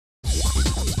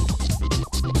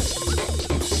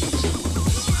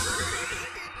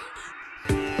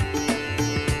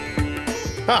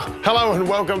Hello and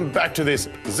welcome back to this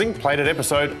zinc-plated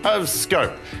episode of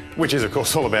Scope, which is of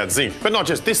course all about zinc, but not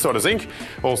just this sort of zinc,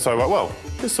 also, well,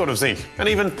 this sort of zinc, and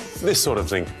even this sort of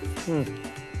zinc.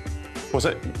 Was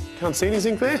it? Can't see any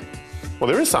zinc there? Well,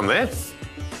 there is some there.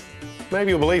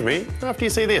 Maybe you'll believe me after you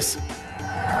see this.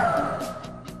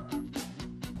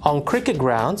 On cricket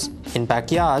grounds, in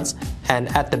backyards, and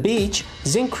at the beach,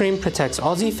 zinc cream protects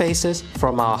Aussie faces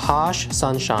from our harsh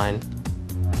sunshine.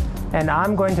 And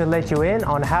I'm going to let you in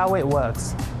on how it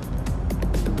works.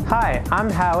 Hi, I'm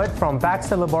Howard from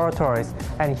Baxter Laboratories,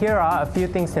 and here are a few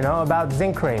things to know about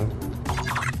zinc cream.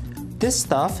 This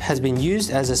stuff has been used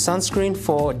as a sunscreen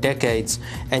for decades,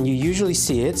 and you usually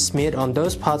see it smeared on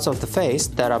those parts of the face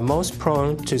that are most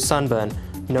prone to sunburn: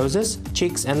 noses,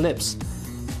 cheeks, and lips.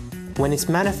 When it's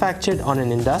manufactured on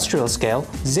an industrial scale,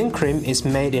 zinc cream is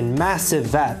made in massive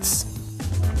vats.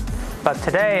 But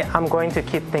today, I'm going to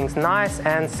keep things nice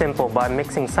and simple by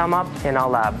mixing some up in our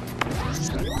lab.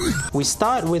 We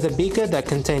start with a beaker that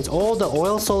contains all the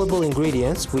oil-soluble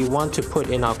ingredients we want to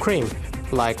put in our cream,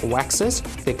 like waxes,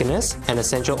 thickeners, and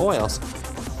essential oils.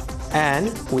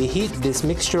 And we heat this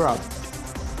mixture up.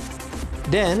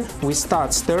 Then we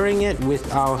start stirring it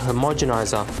with our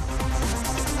homogenizer.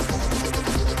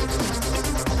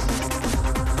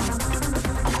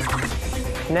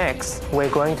 Next, we're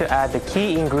going to add the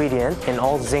key ingredient in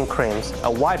all zinc creams, a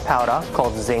white powder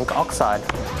called zinc oxide.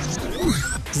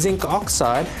 Zinc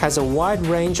oxide has a wide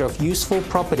range of useful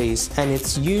properties, and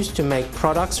it's used to make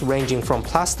products ranging from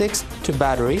plastics to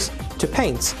batteries to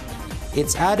paints.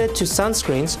 It's added to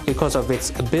sunscreens because of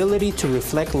its ability to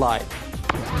reflect light.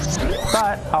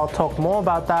 But I'll talk more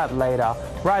about that later.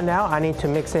 Right now, I need to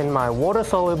mix in my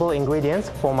water-soluble ingredients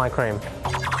for my cream.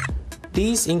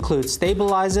 These include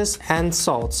stabilizers and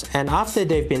salts, and after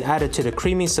they've been added to the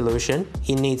creamy solution,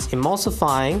 it needs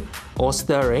emulsifying or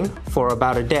stirring for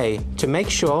about a day to make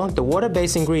sure the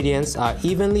water-based ingredients are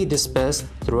evenly dispersed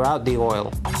throughout the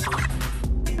oil.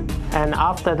 And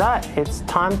after that, it's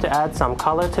time to add some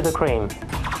color to the cream.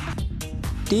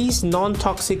 These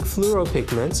non-toxic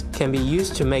fluoropigments can be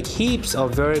used to make heaps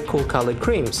of very cool colored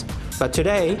creams, but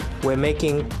today we're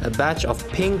making a batch of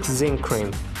pink zinc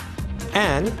cream.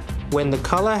 And when the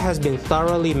color has been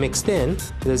thoroughly mixed in,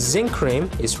 the zinc cream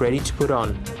is ready to put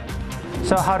on.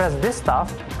 So how does this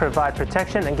stuff provide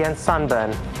protection against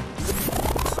sunburn?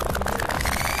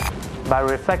 By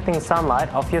reflecting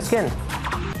sunlight off your skin.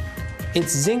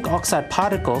 Its zinc oxide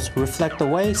particles reflect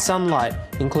away sunlight,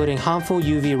 including harmful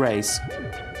UV rays.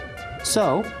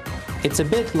 So, it's a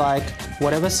bit like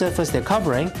whatever surface they're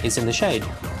covering is in the shade.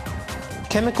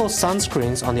 Chemical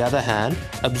sunscreens, on the other hand,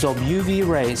 absorb UV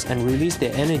rays and release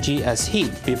their energy as heat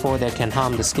before they can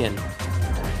harm the skin.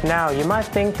 Now, you might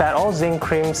think that all zinc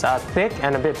creams are thick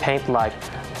and a bit paint-like,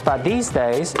 but these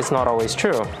days it's not always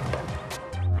true.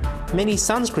 Many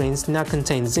sunscreens now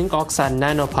contain zinc oxide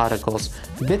nanoparticles,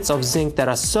 bits of zinc that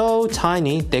are so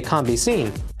tiny they can't be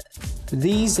seen.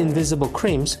 These invisible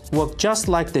creams work just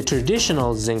like the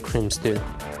traditional zinc creams do.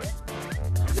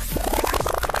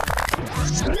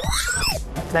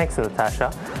 Thanks,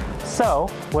 Natasha. So,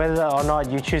 whether or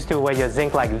not you choose to wear your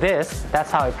zinc like this,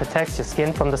 that's how it protects your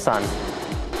skin from the sun.